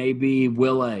 it may be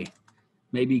will A,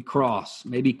 maybe cross,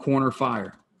 maybe corner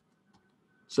fire.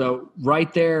 So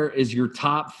right there is your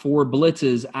top 4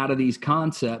 blitzes out of these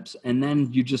concepts, and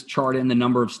then you just chart in the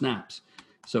number of snaps.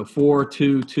 So 4,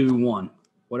 2, 2, 1,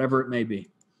 whatever it may be.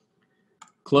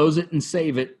 Close it and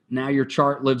save it. Now your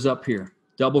chart lives up here.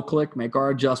 Double click, make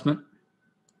our adjustment.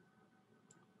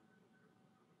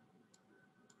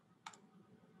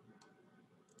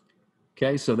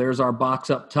 Okay, so there's our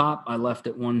box up top. I left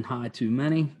it one high too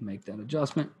many. Make that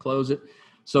adjustment, close it.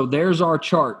 So there's our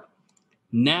chart.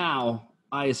 Now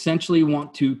I essentially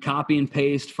want to copy and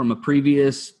paste from a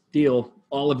previous deal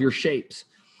all of your shapes.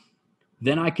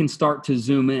 Then I can start to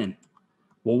zoom in.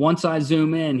 Well, once I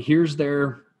zoom in, here's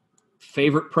their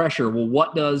favorite pressure. Well,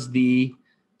 what does the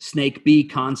snake bee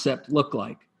concept look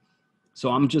like? So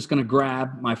I'm just going to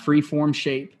grab my freeform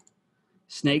shape.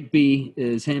 Snake bee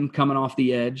is him coming off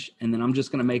the edge, and then I'm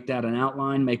just going to make that an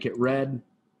outline, make it red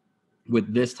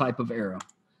with this type of arrow.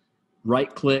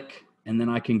 Right click, and then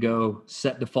I can go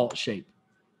set default shape.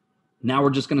 Now we're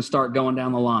just going to start going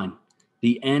down the line.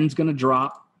 The end's going to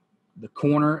drop. The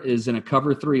corner is in a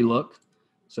cover 3 look.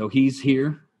 So he's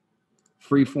here,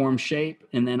 freeform shape.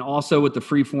 And then also with the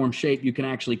freeform shape, you can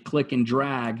actually click and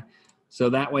drag. So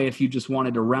that way, if you just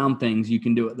wanted to round things, you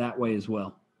can do it that way as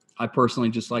well. I personally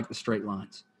just like the straight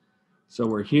lines. So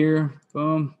we're here,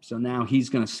 boom. So now he's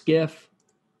going to skiff.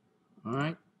 All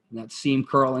right, that seam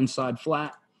curl inside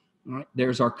flat. All right,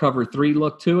 there's our cover 3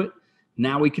 look to it.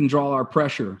 Now we can draw our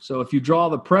pressure. So if you draw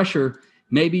the pressure,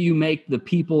 maybe you make the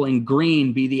people in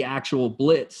green be the actual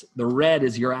blitz. The red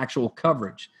is your actual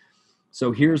coverage.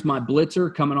 So here's my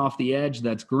blitzer coming off the edge.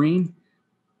 That's green.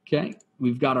 Okay.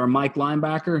 We've got our Mike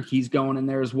linebacker. He's going in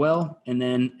there as well. And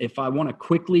then if I want to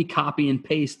quickly copy and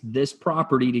paste this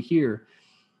property to here,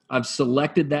 I've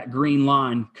selected that green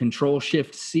line,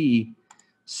 Control-Shift-C,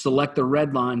 select the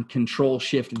red line,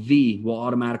 Control-Shift-V will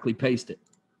automatically paste it.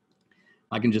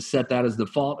 I can just set that as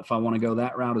default if I want to go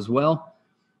that route as well.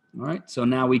 All right, so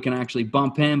now we can actually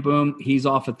bump him, boom, he's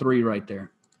off a 3 right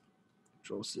there.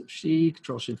 Control-Shift-C,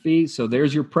 Control-Shift-V, so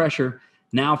there's your pressure.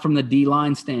 Now from the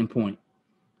D-line standpoint.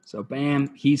 So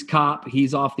bam, he's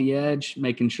off the edge,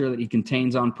 making sure that he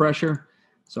contains on pressure.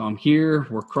 So I'm here,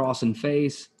 we're crossing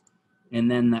face.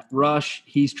 And then that rush,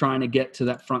 he's trying to get to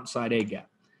that front side A gap.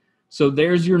 So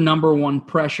there's your number 1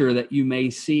 pressure that you may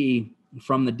see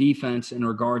from the defense in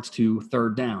regards to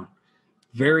third down.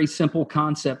 Very simple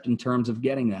concept in terms of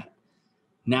getting that.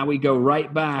 Now we go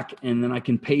right back, and then I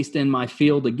can paste in my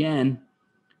field again.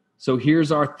 So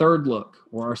here's our third look,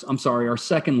 or our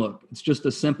second look. It's just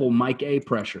a simple Mike A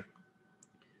pressure.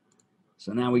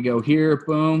 So now we go here,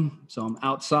 boom. So I'm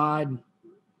outside,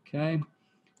 okay.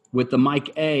 With the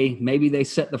Mike A, maybe they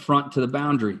set the front to the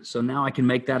boundary. So now I can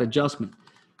make that adjustment.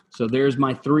 So there's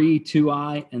my 3,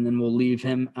 2I, and then we'll leave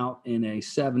him out in a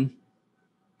 7.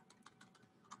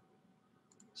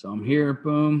 So I'm here,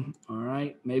 boom. All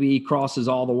right, maybe he crosses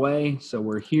all the way. So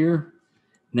we're here.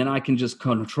 Then I can just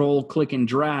control, click, and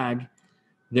drag.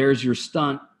 There's your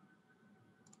stunt.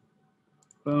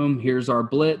 Boom, here's our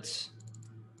blitz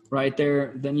right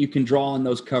there. Then you can draw in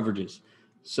those coverages.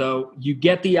 So you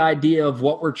get the idea of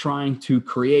what we're trying to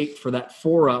create for that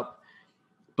 4-up,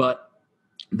 but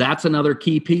that's another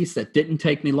key piece that didn't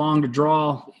take me long to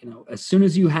draw. As soon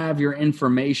as you have your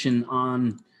information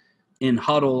in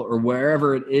Huddle or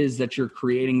wherever it is that you're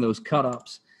creating those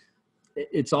cut-ups,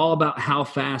 it's all about how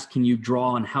fast can you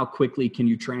draw and how quickly can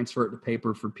you transfer it to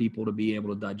paper for people to be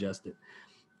able to digest it.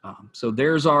 So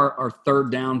there's our third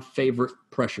down favorite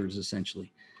pressures,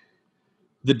 essentially.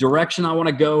 The direction I want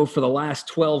to go for the last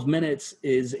 12 minutes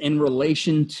is in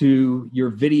relation to your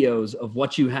videos of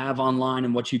what you have online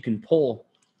and what you can pull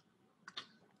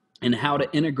and how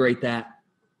to integrate that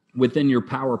within your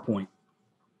PowerPoint.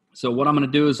 So what I'm going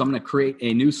to do is I'm going to create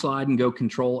a new slide and go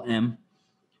Control-M.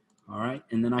 All right,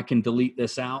 and then I can delete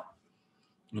this out.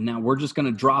 And now we're just going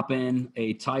to drop in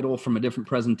a title from a different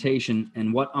presentation.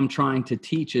 And what I'm trying to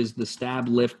teach is the stab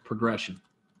lift progression.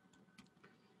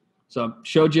 So I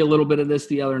showed you a little bit of this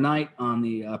the other night on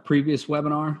the previous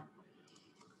webinar.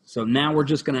 So now we're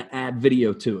just going to add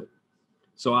video to it.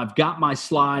 So I've got my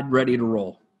slide ready to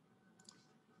roll.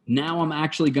 Now I'm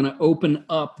actually going to open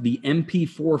up the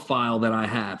MP4 file that I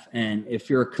have. And if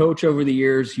you're a coach over the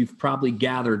years, you've probably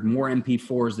gathered more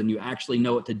MP4s than you actually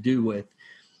know what to do with.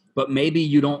 But maybe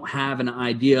you don't have an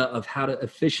idea of how to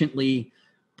efficiently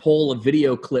pull a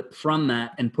video clip from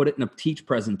that and put it in a teach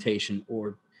presentation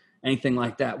or anything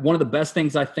like that. One of the best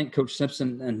things I think Coach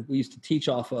Simpson and we used to teach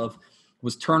off of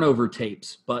was turnover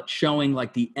tapes, but showing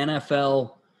like the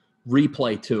NFL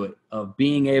replay to it, of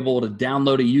being able to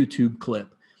download a YouTube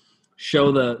clip,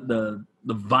 show the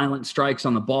violent strikes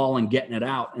on the ball and getting it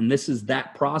out. And this is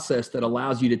that process that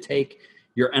allows you to take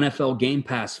your NFL Game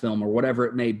Pass film or whatever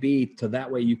it may be, to that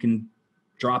way you can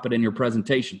drop it in your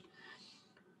presentation.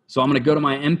 So I'm going to go to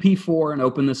my MP4 and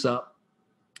open this up.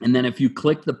 And then if you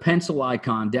click the pencil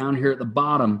icon down here at the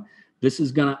bottom, this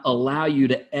is going to allow you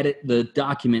to edit the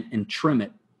document and trim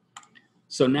it.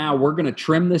 So now we're going to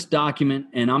trim this document,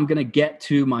 and I'm going to get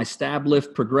to my stab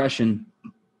lift progression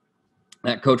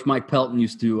that Coach Mike Pelton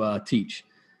used to teach.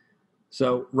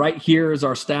 So right here is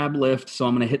our stab lift. So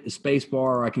I'm going to hit the space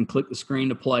bar, or I can click the screen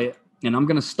to play it. And I'm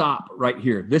going to stop right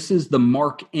here. This is the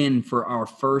mark in for our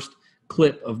first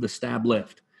clip of the stab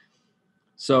lift.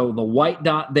 So the white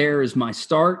dot there is my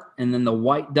start, and then the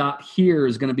white dot here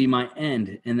is going to be my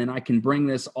end. And then I can bring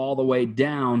this all the way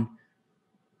down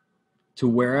to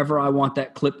wherever I want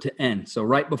that clip to end. So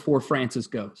right before Francis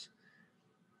goes.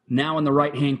 Now in the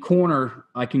right-hand corner,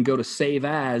 I can go to Save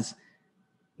As.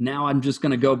 Now I'm just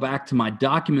going to go back to my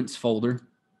Documents folder.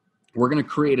 We're going to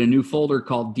create a new folder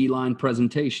called D-Line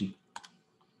Presentation.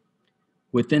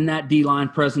 Within that D-Line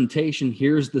Presentation,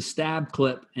 here's the stab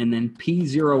clip and then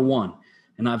P01.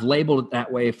 And I've labeled it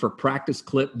that way for Practice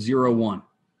Clip 01.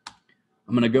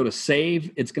 I'm going to go to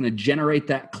Save. It's going to generate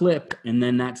that clip, and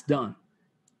then that's done.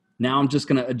 Now I'm just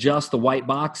going to adjust the white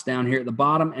box down here at the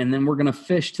bottom, and then we're going to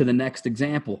fish to the next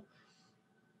example.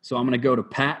 So I'm going to go to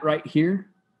Pat right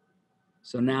here.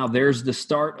 So now there's the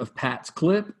start of Pat's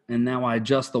clip, and now I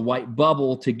adjust the white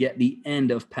bubble to get the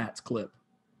end of Pat's clip.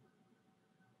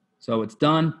 So it's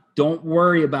done. Don't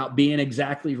worry about being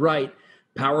exactly right.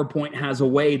 PowerPoint has a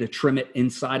way to trim it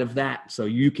inside of that, so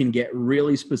you can get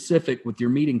really specific with your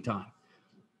meeting time.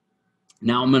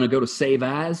 Now I'm going to go to Save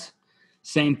As.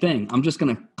 Same thing. I'm just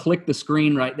going to click the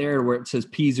screen right there where it says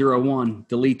P01,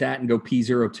 delete that and go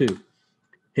P02.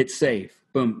 Hit Save.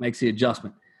 Boom, makes the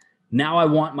adjustment. Now I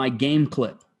want my game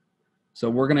clip. So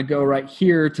we're going to go right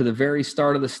here to the very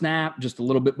start of the snap, just a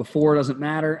little bit before, doesn't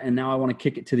matter, and now I want to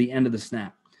kick it to the end of the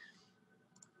snap.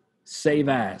 Save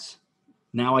As.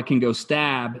 Now I can go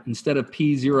stab. Instead of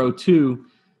P02,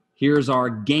 here's our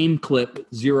game clip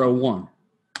 01.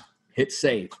 Hit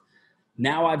Save.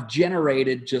 Now I've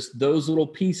generated just those little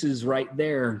pieces right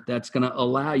there that's going to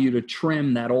allow you to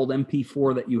trim that old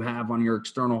MP4 that you have on your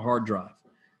external hard drive.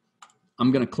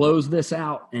 I'm going to close this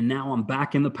out, and now I'm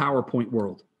back in the PowerPoint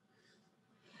world.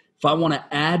 If I want to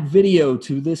add video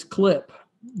to this clip,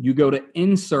 you go to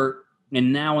Insert,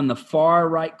 and now in the far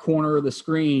right corner of the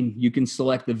screen, you can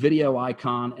select the video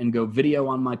icon and go Video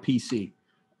on my PC.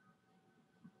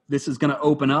 This is going to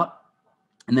open up,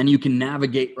 and then you can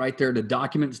navigate right there to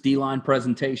Documents, D-Line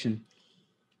Presentation.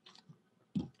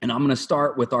 And I'm going to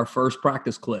start with our first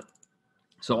practice clip.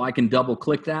 So I can double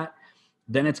click that.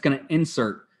 Then it's going to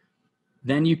insert.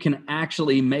 Then you can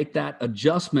actually make that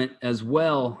adjustment as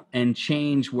well and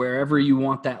change wherever you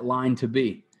want that line to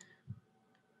be.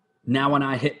 Now when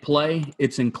I hit play,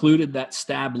 it's included that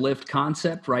stab lift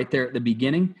concept right there at the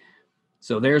beginning.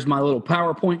 So there's my little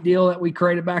PowerPoint deal that we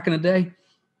created back in the day.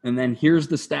 And then here's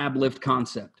the stab lift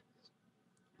concept.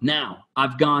 Now,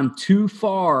 I've gone too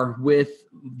far with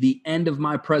the end of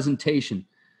my presentation.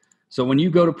 So when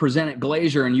you go to present at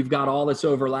Glacier and you've got all this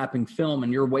overlapping film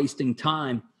and you're wasting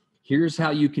time, here's how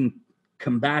you can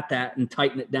combat that and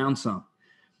tighten it down some.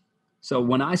 So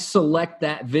when I select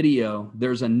that video,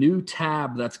 there's a new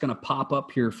tab that's going to pop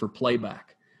up here for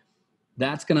playback.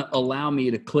 That's going to allow me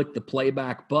to click the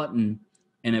playback button.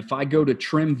 And if I go to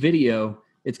trim video,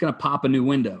 it's going to pop a new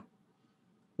window.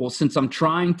 Well, since I'm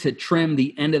trying to trim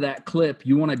the end of that clip,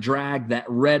 you want to drag that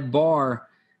red bar,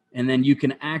 and then you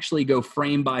can actually go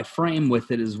frame by frame with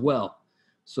it as well.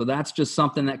 So that's just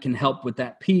something that can help with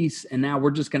that piece. And now we're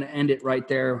just going to end it right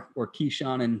there where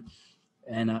Keyshawn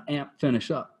and Amp finish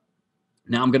up.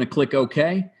 Now I'm going to click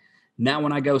OK. Now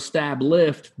when I go stab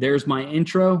lift, there's my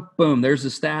intro. Boom, there's the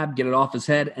stab, get it off his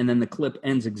head, and then the clip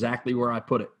ends exactly where I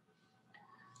put it.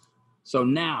 So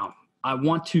now I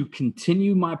want to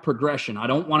continue my progression. I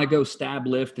don't want to go stab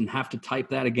lift and have to type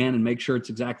that again and make sure it's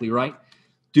exactly right.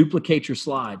 Duplicate your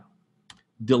slide.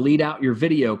 Delete out your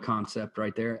video concept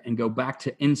right there and go back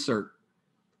to insert.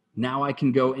 Now I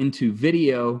can go into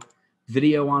video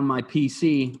on my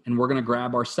PC, and we're going to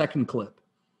grab our second clip.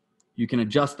 You can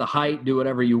adjust the height, do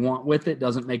whatever you want with it.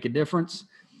 Doesn't make a difference.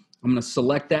 I'm going to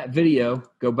select that video,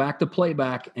 go back to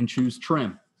playback, and choose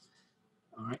trim.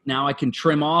 All right, now I can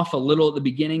trim off a little at the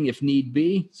beginning if need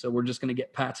be. So we're just going to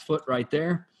get Pat's foot right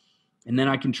there. And then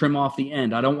I can trim off the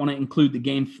end. I don't want to include the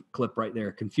game clip right there.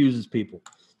 It confuses people.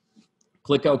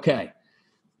 Click OK.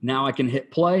 Now I can hit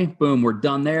play. Boom, we're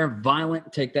done there.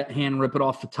 Violent, take that hand, rip it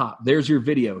off the top. There's your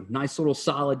video. Nice little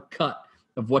solid cut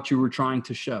of what you were trying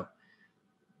to show.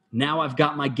 Now I've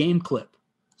got my game clip.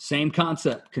 Same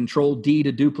concept. Control D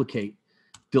to duplicate.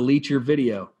 Delete your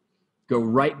video. Go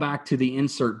right back to the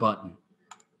insert button.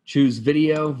 Choose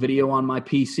video on my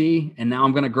PC, and now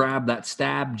I'm going to grab that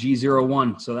stab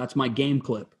G01. So that's my game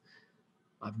clip.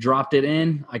 I've dropped it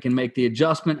in. I can make the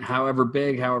adjustment however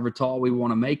big, however tall we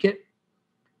want to make it.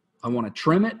 I want to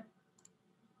trim it.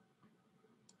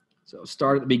 So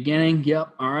start at the beginning.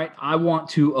 Yep. All right. I want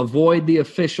to avoid the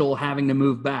official having to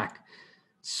move back.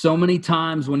 So many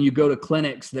times when you go to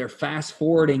clinics, they're fast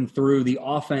forwarding through the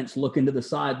offense, looking to the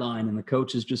sideline, and the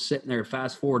coach is just sitting there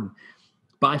fast forwarding.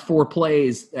 By 4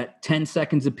 plays at 10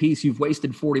 seconds apiece, you've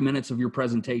wasted 40 minutes of your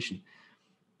presentation.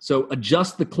 So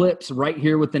adjust the clips right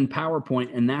here within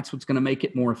PowerPoint, and that's what's going to make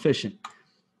it more efficient.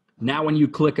 Now when you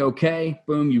click OK,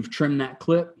 boom, you've trimmed that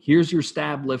clip. Here's your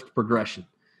stab lift progression.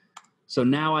 So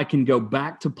now I can go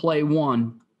back to play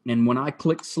 1, and when I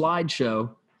click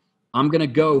slideshow, I'm going to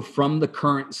go from the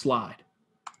current slide.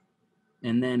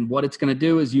 And then what it's going to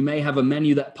do is you may have a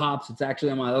menu that pops. It's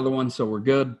actually on my other one, so we're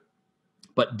good.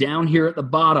 But down here at the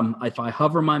bottom, if I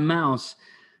hover my mouse,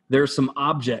 there's some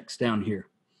objects down here.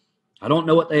 I don't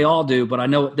know what they all do, but I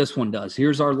know what this one does.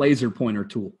 Here's our laser pointer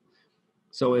tool.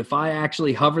 So if I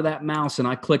actually hover that mouse and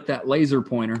I click that laser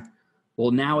pointer,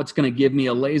 well, now it's going to give me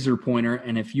a laser pointer,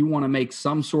 and if you want to make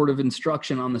some sort of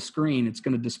instruction on the screen, it's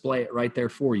going to display it right there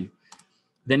for you.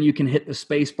 Then you can hit the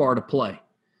space bar to play.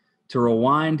 To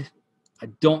rewind, I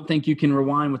don't think you can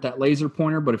rewind with that laser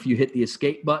pointer, but if you hit the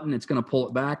escape button, it's going to pull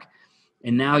it back.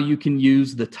 And now you can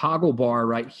use the toggle bar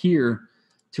right here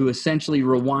to essentially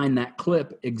rewind that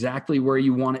clip exactly where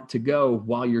you want it to go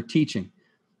while you're teaching.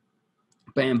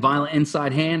 Bam, violent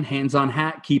inside hand, hands on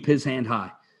hat, keep his hand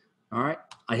high. All right.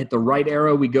 I hit the right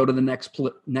arrow, we go to the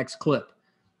next clip.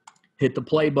 Hit the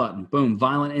play button, boom,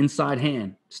 violent inside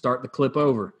hand, start the clip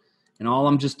over. And all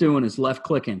I'm just doing is left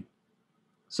clicking.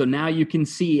 So now you can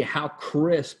see how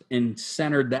crisp and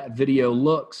centered that video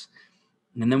looks.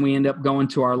 And then we end up going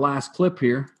to our last clip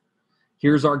here.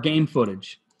 Here's our game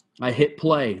footage. I hit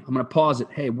play. I'm going to pause it.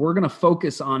 Hey, we're going to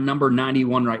focus on number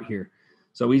 91 right here.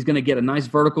 So he's going to get a nice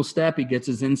vertical step. He gets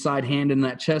his inside hand in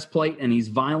that chest plate, and he's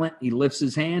violent. He lifts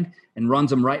his hand and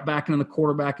runs him right back into the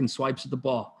quarterback and swipes at the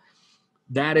ball.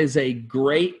 That is a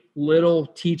great little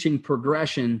teaching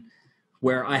progression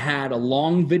where I had a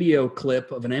long video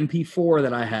clip of an MP4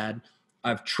 that I had.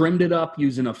 I've trimmed it up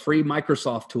using a free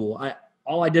Microsoft tool.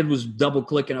 All I did was double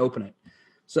click and open it.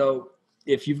 So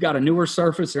if you've got a newer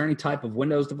Surface or any type of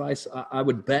Windows device, I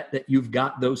would bet that you've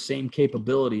got those same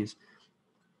capabilities.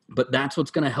 But that's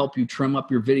what's going to help you trim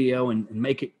up your video and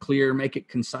make it clear, make it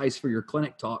concise for your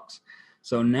clinic talks.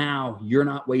 So now you're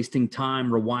not wasting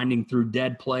time rewinding through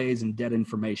dead plays and dead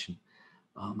information.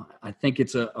 I think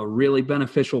it's a really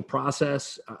beneficial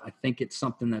process. I think it's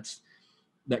something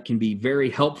that can be very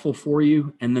helpful for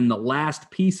you. And then the last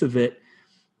piece of it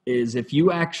is if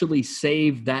you actually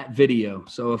save that video.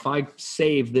 So if I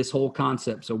save this whole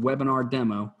concept, so webinar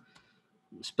demo,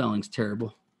 spelling's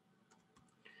terrible.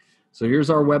 So here's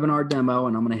our webinar demo,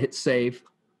 and I'm going to hit save.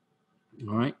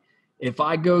 All right. If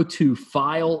I go to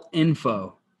File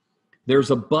Info, there's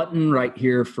a button right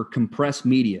here for compressed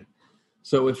media.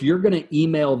 So if you're going to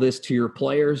email this to your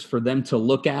players for them to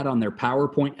look at on their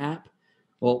PowerPoint app,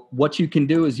 well, what you can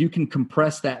do is you can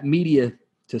compress that media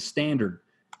to standard.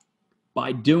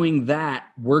 By doing that,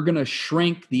 we're going to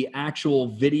shrink the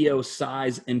actual video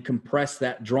size and compress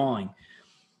that drawing.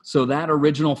 So that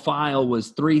original file was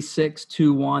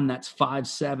 3621, that's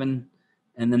 57,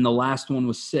 and then the last one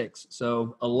was 6,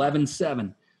 so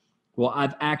 11.7. Well,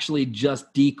 I've actually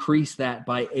just decreased that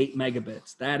by 8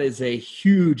 megabits. That is a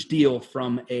huge deal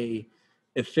from a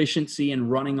efficiency in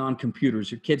running on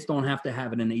computers. Your kids don't have to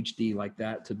have it in HD like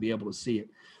that to be able to see it.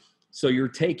 So you're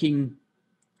taking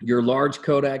your large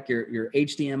codec, your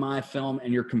HDMI film,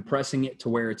 and you're compressing it to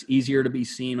where it's easier to be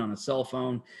seen on a cell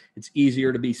phone. It's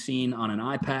easier to be seen on an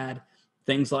iPad,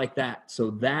 things like that. So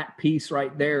that piece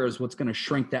right there is what's going to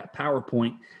shrink that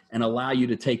PowerPoint and allow you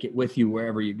to take it with you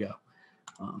wherever you go.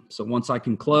 So once I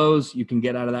can close, you can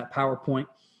get out of that PowerPoint.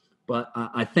 But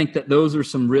I think that those are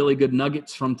some really good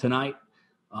nuggets from tonight.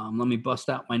 Let me bust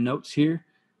out my notes here.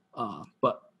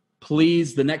 But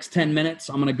please, the next 10 minutes,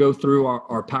 I'm going to go through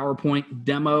our PowerPoint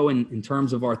demo in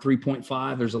terms of our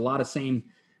 3.5. There's a lot of same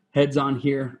heads on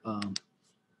here.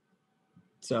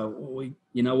 So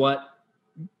you know what?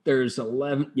 There's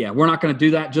 11. Yeah, we're not going to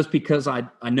do that just because I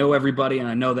know everybody and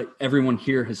I know that everyone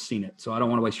here has seen it. So I don't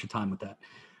want to waste your time with that.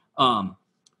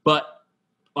 But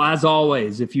as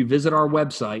always, if you visit our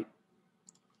website,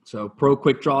 so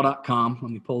proquickdraw.com,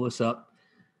 let me pull this up.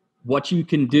 What you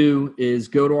can do is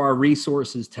go to our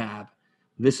resources tab.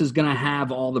 This is going to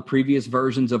have all the previous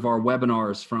versions of our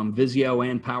webinars from Visio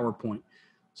and PowerPoint.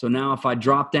 So now if I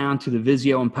drop down to the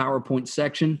Visio and PowerPoint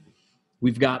section,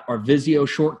 we've got our Visio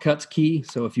shortcuts key.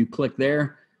 So if you click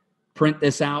there, print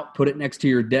this out, put it next to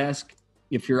your desk.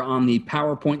 If you're on the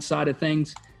PowerPoint side of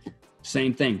things,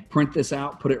 same thing. Print this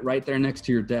out, put it right there next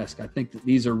to your desk. I think that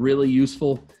these are really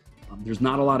useful. There's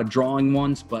not a lot of drawing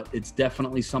ones, but it's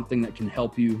definitely something that can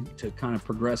help you to kind of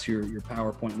progress your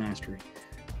PowerPoint mastery.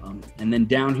 And then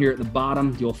down here at the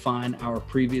bottom, you'll find our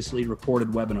previously recorded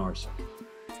webinars.